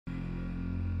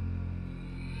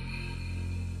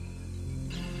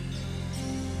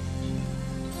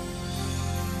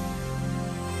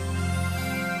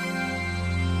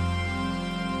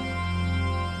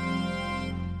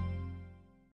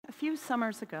few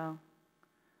summers ago,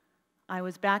 I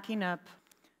was backing up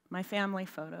my family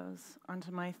photos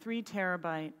onto my 3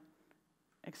 terabyte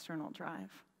external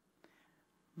drive.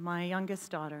 My youngest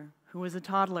daughter, who was a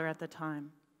toddler at the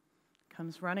time,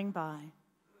 comes running by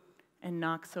and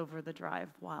knocks over the drive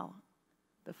while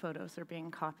the photos are being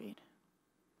copied.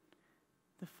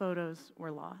 The photos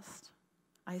were lost.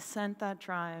 I sent that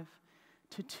drive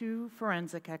to 2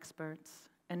 forensic experts,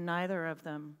 and neither of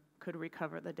them could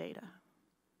recover the data.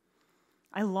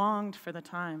 I longed for the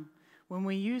time when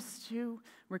we used to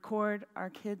record our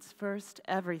kids' first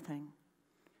everything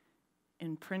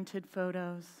in printed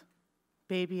photos,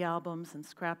 baby albums, and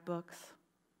scrapbooks.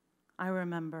 I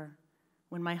remember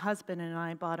when my husband and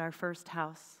I bought our first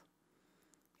house.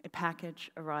 A package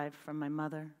arrived from my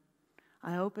mother.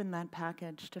 I opened that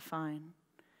package to find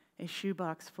a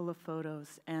shoebox full of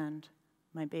photos and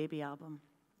my baby album.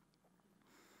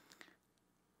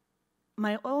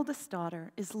 My oldest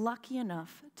daughter is lucky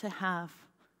enough to have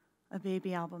a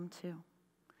baby album too,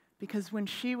 because when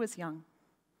she was young,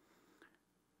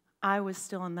 I was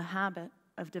still in the habit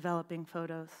of developing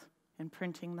photos and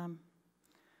printing them.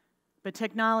 But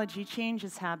technology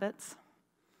changes habits.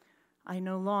 I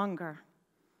no longer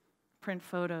print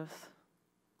photos,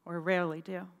 or rarely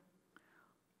do.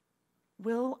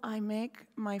 Will I make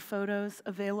my photos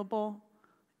available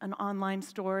in online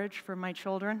storage for my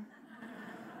children?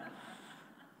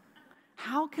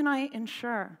 How can I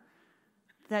ensure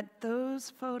that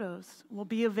those photos will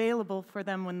be available for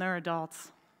them when they're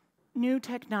adults? New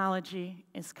technology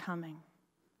is coming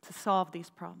to solve these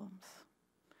problems.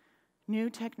 New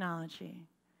technology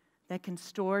that can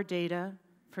store data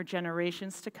for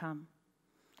generations to come.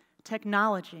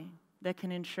 Technology that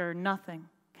can ensure nothing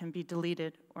can be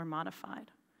deleted or modified.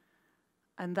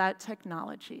 And that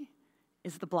technology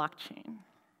is the blockchain.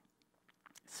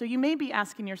 So you may be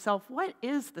asking yourself, what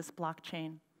is this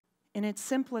blockchain? In its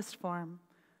simplest form,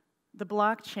 the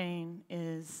blockchain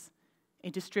is a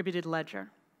distributed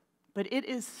ledger, but it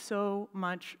is so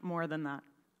much more than that.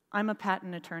 I'm a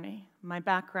patent attorney. My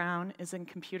background is in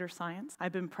computer science.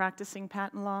 I've been practicing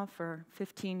patent law for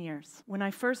 15 years. When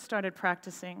I first started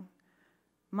practicing,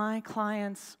 my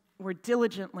clients were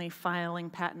diligently filing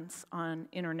patents on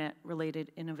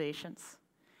internet-related innovations.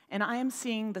 And I am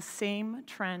seeing the same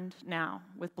trend now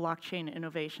with blockchain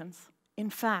innovations. In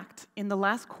fact, in the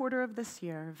last quarter of this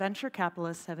year, venture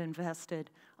capitalists have invested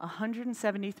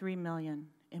 $173 million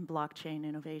in blockchain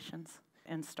innovations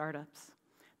and startups.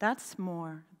 That's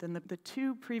more than the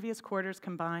 2 previous quarters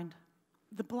combined.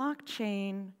 The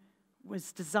blockchain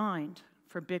was designed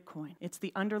for Bitcoin. It's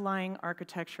the underlying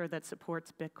architecture that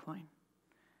supports Bitcoin.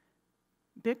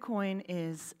 Bitcoin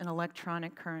is an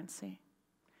electronic currency.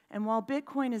 And while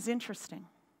Bitcoin is interesting,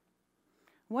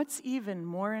 what's even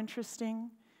more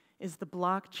interesting is the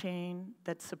blockchain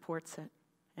that supports it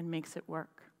and makes it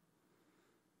work.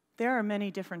 There are many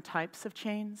different types of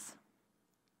chains.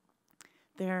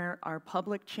 There are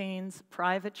public chains,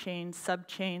 private chains,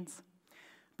 subchains,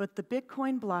 but the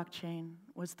Bitcoin blockchain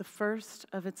was the first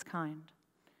of its kind,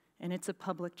 and it's a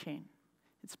public chain.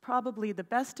 It's probably the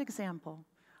best example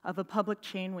of a public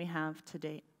chain we have to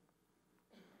date.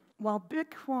 While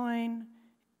Bitcoin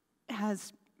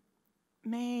has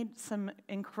made some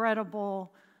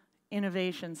incredible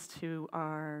innovations to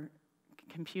our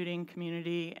computing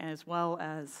community as well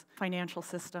as financial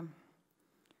system,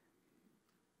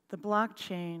 the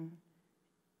blockchain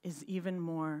is even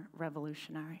more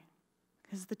revolutionary.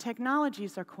 Because the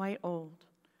technologies are quite old,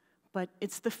 but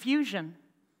it's the fusion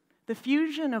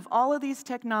of all of these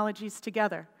technologies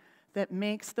together that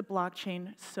makes the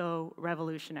blockchain so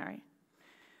revolutionary.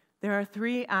 There are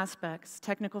 3 aspects,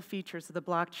 technical features of the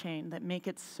blockchain that make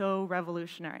it so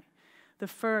revolutionary. The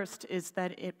first is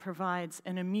that it provides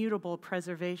an immutable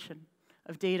preservation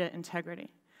of data integrity.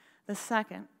 The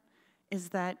second is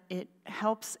that it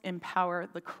helps empower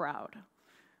the crowd.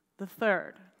 The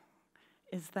third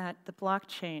is that the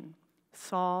blockchain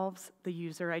solves the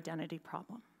user identity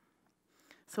problem.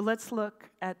 So let's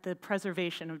look at the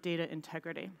preservation of data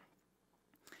integrity.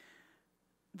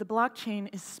 The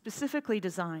blockchain is specifically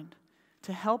designed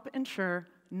to help ensure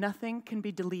nothing can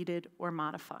be deleted or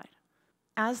modified.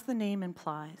 As the name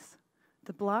implies,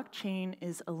 the blockchain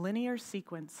is a linear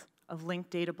sequence of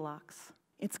linked data blocks.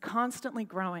 It's constantly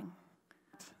growing.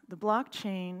 The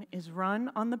blockchain is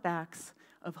run on the backs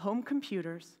of home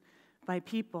computers by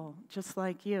people just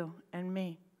like you and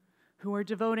me, who are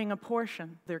devoting a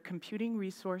portion of their computing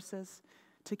resources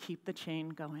to keep the chain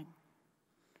going.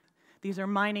 These are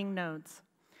mining nodes.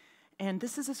 And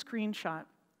this is a screenshot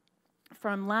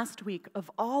from last week of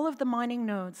all of the mining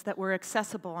nodes that were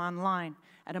accessible online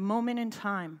at a moment in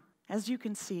time. As you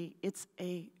can see, it's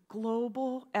a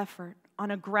global effort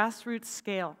on a grassroots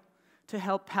scale to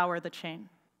help power the chain.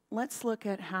 Let's look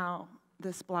at how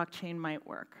this blockchain might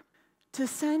work. To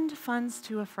send funds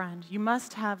to a friend, you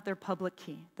must have their public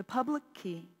key. The public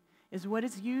key is what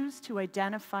is used to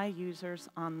identify users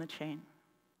on the chain.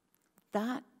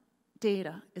 That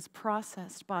data is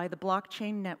processed by the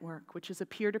blockchain network, which is a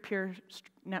peer-to-peer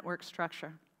network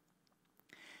structure.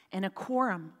 And a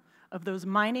quorum of those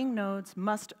mining nodes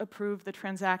must approve the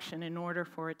transaction in order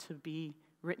for it to be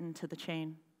written to the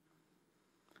chain.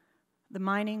 The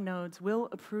mining nodes will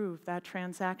approve that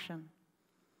transaction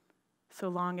so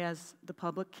long as the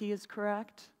public key is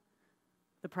correct,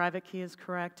 the private key is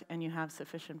correct, and you have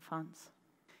sufficient funds.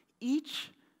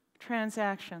 Each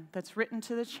transaction that's written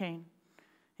to the chain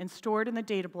and stored in the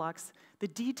data blocks, the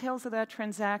details of that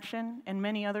transaction and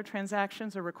many other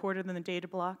transactions are recorded in the data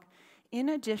block, in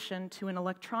addition to an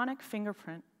electronic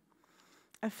fingerprint,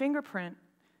 a fingerprint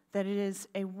that is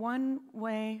a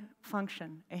one-way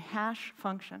function, a hash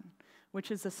function,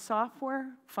 which is a software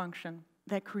function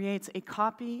that creates a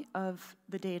copy of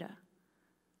the data,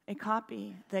 a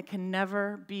copy that can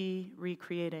never be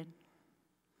recreated.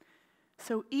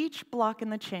 So each block in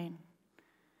the chain,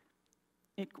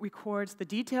 it records the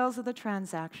details of the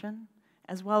transaction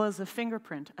as well as a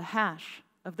fingerprint, a hash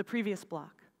of the previous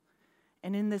block.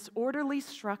 And in this orderly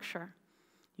structure,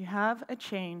 you have a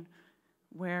chain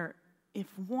where if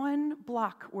one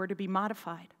block were to be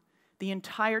modified, the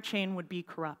entire chain would be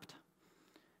corrupt.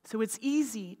 So it's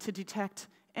easy to detect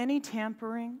any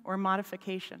tampering or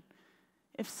modification.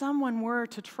 If someone were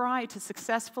to try to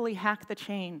successfully hack the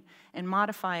chain and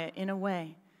modify it in a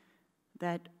way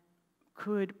that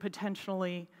could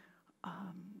potentially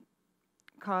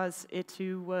cause it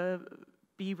to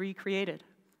be recreated,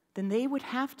 then they would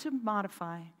have to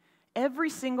modify every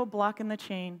single block in the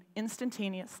chain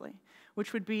instantaneously,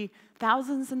 which would be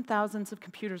thousands and thousands of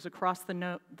computers across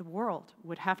the world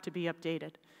would have to be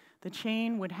updated. The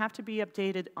chain would have to be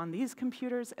updated on these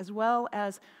computers as well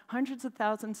as hundreds of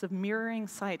thousands of mirroring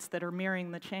sites that are mirroring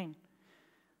the chain.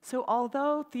 So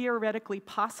although theoretically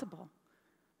possible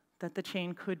that the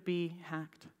chain could be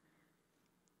hacked,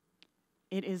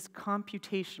 it is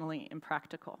computationally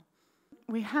impractical.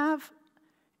 We have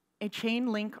a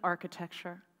chain link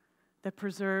architecture that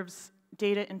preserves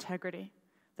data integrity,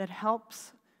 that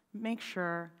helps make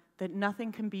sure that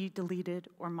nothing can be deleted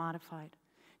or modified.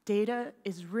 Data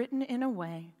is written in a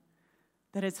way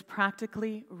that is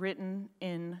practically written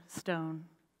in stone.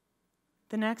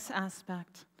 The next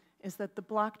aspect is that the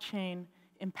blockchain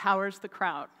empowers the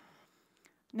crowd.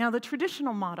 Now, the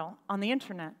traditional model on the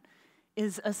internet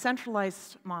is a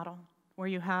centralized model where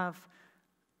you have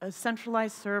a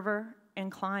centralized server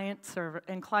and client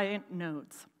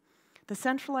nodes. The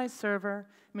centralized server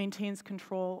maintains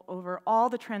control over all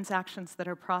the transactions that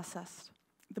are processed.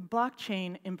 The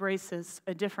blockchain embraces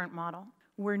a different model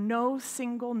where no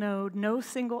single node, no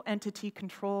single entity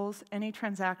controls any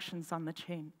transactions on the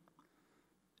chain.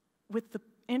 With the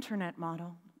internet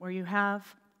model, where you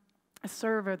have a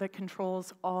server that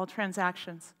controls all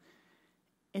transactions,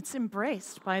 it's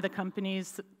embraced by the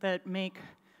companies that make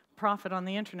profit on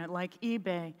the internet, like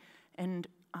eBay and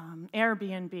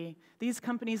Airbnb. These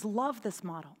companies love this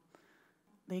model.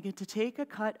 They get to take a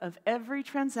cut of every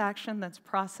transaction that's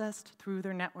processed through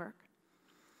their network.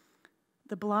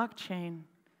 The blockchain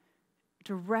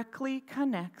directly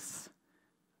connects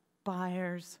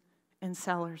buyers and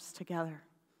sellers together,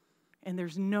 and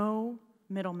there's no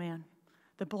middleman.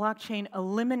 The blockchain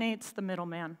eliminates the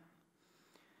middleman.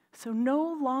 So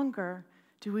no longer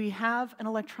do we have an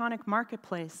electronic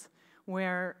marketplace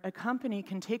where a company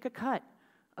can take a cut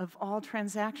of all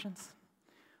transactions.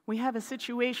 We have a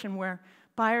situation where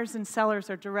buyers and sellers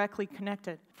are directly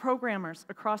connected. Programmers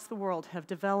across the world have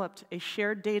developed a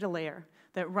shared data layer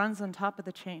that runs on top of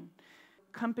the chain.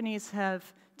 Companies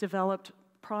have developed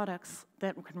products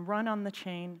that can run on the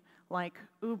chain like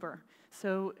Uber.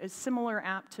 So a similar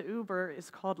app to Uber is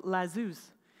called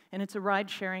Lazuz, and it's a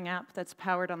ride-sharing app that's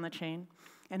powered on the chain,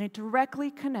 and it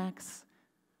directly connects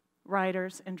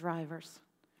riders and drivers.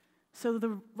 So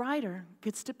the rider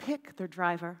gets to pick their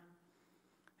driver,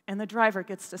 and the driver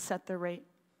gets to set their rate,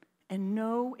 and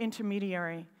no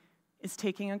intermediary is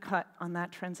taking a cut on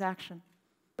that transaction.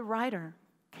 The rider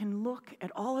can look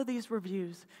at all of these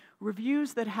reviews,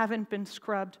 reviews that haven't been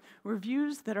scrubbed,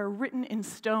 reviews that are written in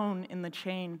stone in the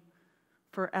chain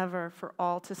forever for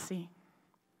all to see.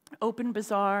 Open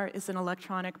Bazaar is an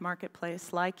electronic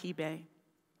marketplace like eBay.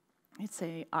 It's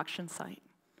an auction site,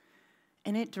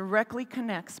 and it directly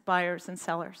connects buyers and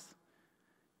sellers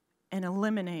and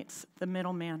eliminates the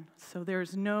middleman. So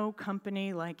there's no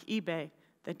company like eBay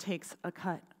that takes a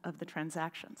cut of the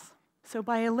transactions. So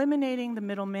by eliminating the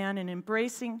middleman and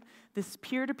embracing this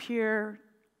peer-to-peer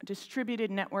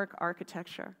distributed network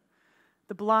architecture,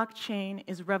 the blockchain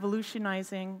is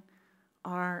revolutionizing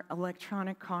our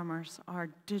electronic commerce, our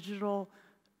digital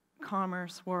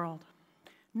commerce world.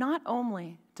 Not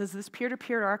only does this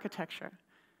peer-to-peer architecture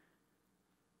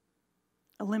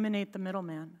eliminate the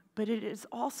middleman, but it is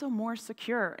also more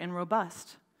secure and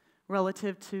robust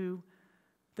relative to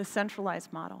the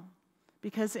centralized model.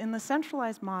 Because in the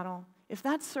centralized model, if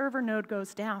that server node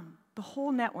goes down, the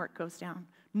whole network goes down.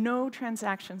 No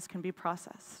transactions can be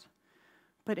processed.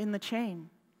 But in the chain,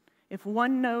 if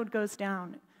one node goes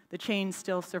down, the chain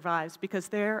still survives because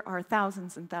there are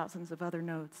thousands and thousands of other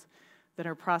nodes that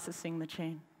are processing the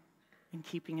chain and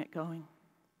keeping it going.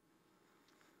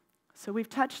 So we've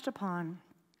touched upon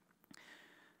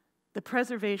the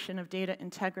preservation of data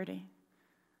integrity,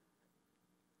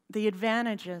 the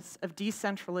advantages of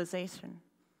decentralization,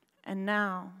 and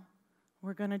now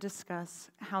we're going to discuss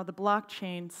how the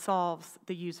blockchain solves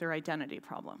the user identity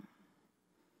problem.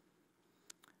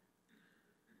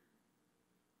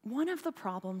 One of the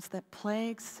problems that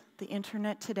plagues the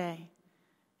internet today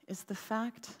is the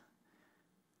fact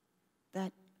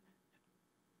that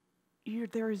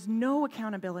there is no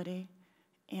accountability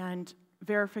and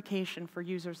verification for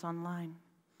users online.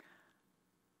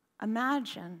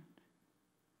 Imagine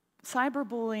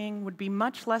cyberbullying would be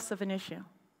much less of an issue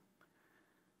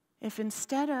if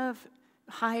instead of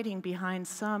hiding behind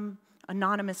some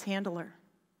anonymous handler,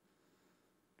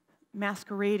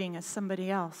 masquerading as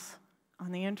somebody else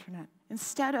on the internet,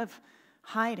 instead of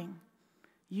hiding,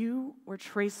 you were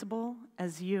traceable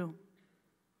as you.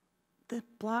 The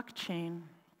blockchain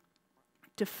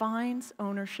defines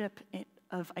ownership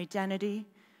of identity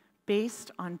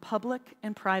based on public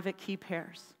and private key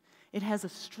pairs. It has a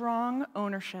strong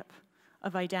ownership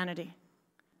of identity.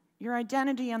 Your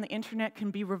identity on the internet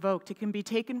can be revoked. It can be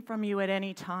taken from you at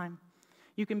any time.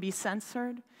 You can be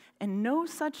censored, and no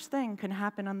such thing can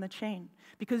happen on the chain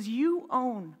because you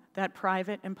own that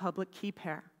private and public key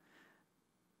pair.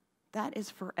 That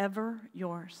is forever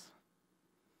yours.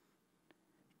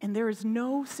 And there is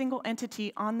no single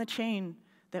entity on the chain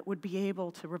that would be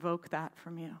able to revoke that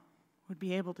from you, would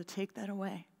be able to take that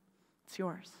away. It's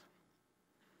yours.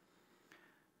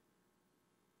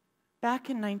 Back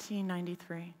in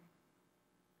 1993,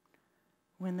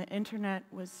 when the internet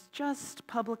was just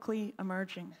publicly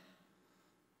emerging,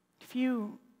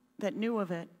 few that knew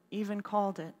of it even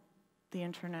called it the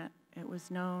internet. It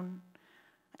was known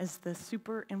as the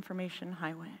super information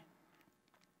highway.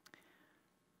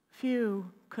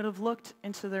 Few could have looked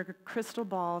into their crystal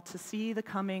ball to see the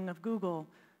coming of Google,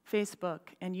 Facebook,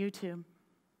 and YouTube.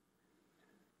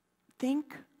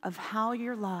 Think of how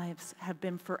your lives have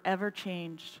been forever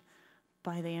changed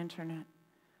by the internet.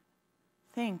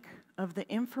 Think of the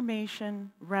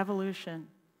information revolution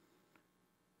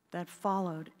that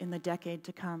followed in the decade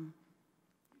to come.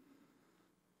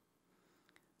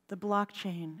 The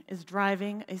blockchain is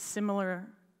driving a similar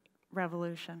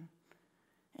revolution,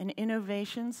 and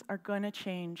innovations are going to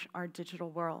change our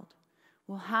digital world.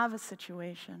 We'll have a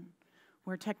situation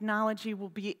where technology will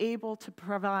be able to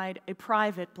provide a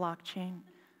private blockchain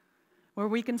where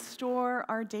we can store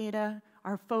our data,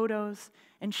 our photos,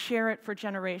 and share it for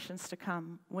generations to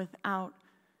come without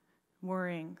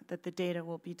worrying that the data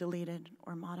will be deleted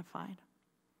or modified.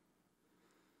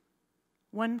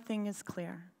 One thing is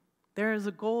clear. There is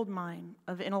a gold mine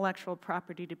of intellectual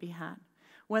property to be had,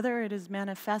 whether it is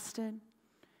manifested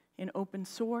in open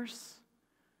source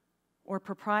or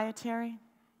proprietary.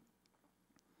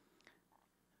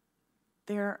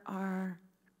 There are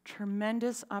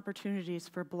tremendous opportunities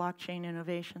for blockchain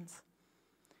innovations.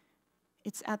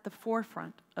 It's at the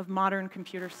forefront of modern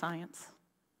computer science.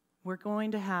 We're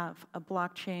going to have a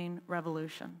blockchain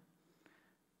revolution.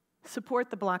 Support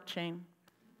the blockchain.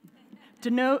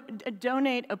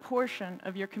 Donate a portion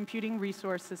of your computing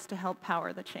resources to help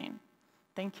power the chain.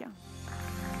 Thank you.